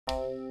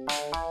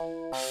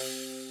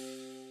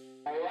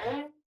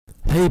Hey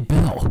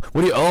Bill,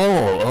 what do you?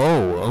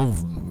 Oh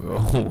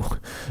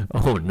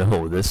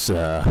no! This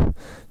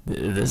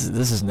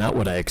is not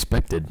what I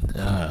expected.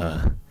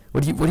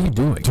 What are you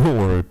doing? Don't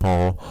worry,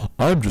 Paul.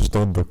 I'm just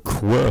on the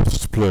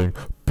quest playing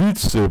Beat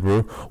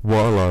Saber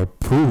while I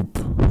poop.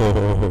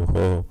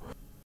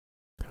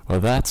 Well,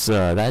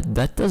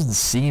 that doesn't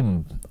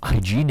seem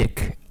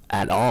hygienic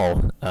at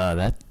all.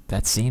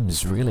 That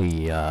seems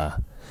really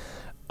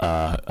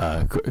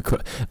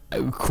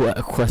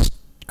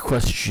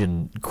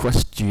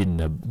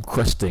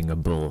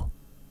questionable.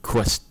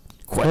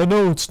 I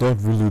know it's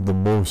not really the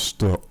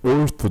most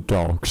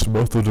orthodox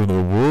method in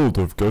the world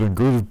of getting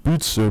good at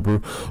Beat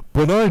Saber,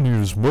 but I need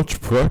as much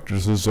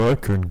practice as I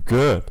can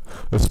get,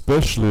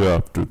 especially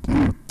after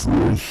they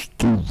press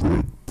the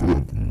red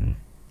button.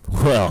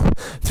 Well,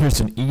 there's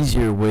an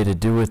easier way to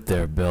do it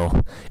there,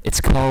 Bill.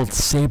 It's called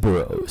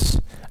Saber-Os,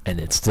 and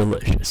it's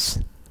delicious.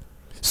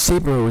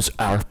 Saber-Os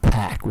are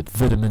packed with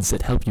vitamins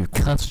that help you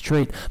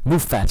concentrate,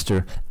 move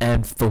faster,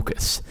 and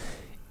focus.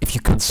 If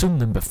you consume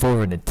them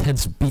before an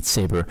intense Beat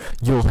Saber,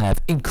 you'll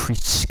have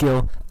increased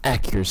skill,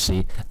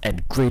 accuracy,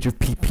 and greater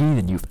PP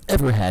than you've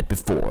ever had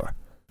before.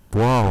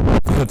 Wow,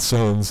 that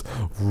sounds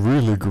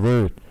really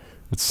great.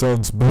 It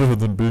sounds better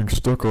than being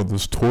stuck on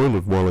this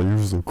toilet while I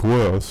use the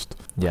quest.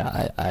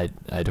 Yeah, I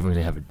don't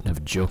really have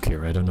a joke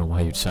here. I don't know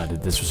why you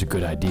decided this was a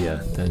good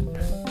idea. Then,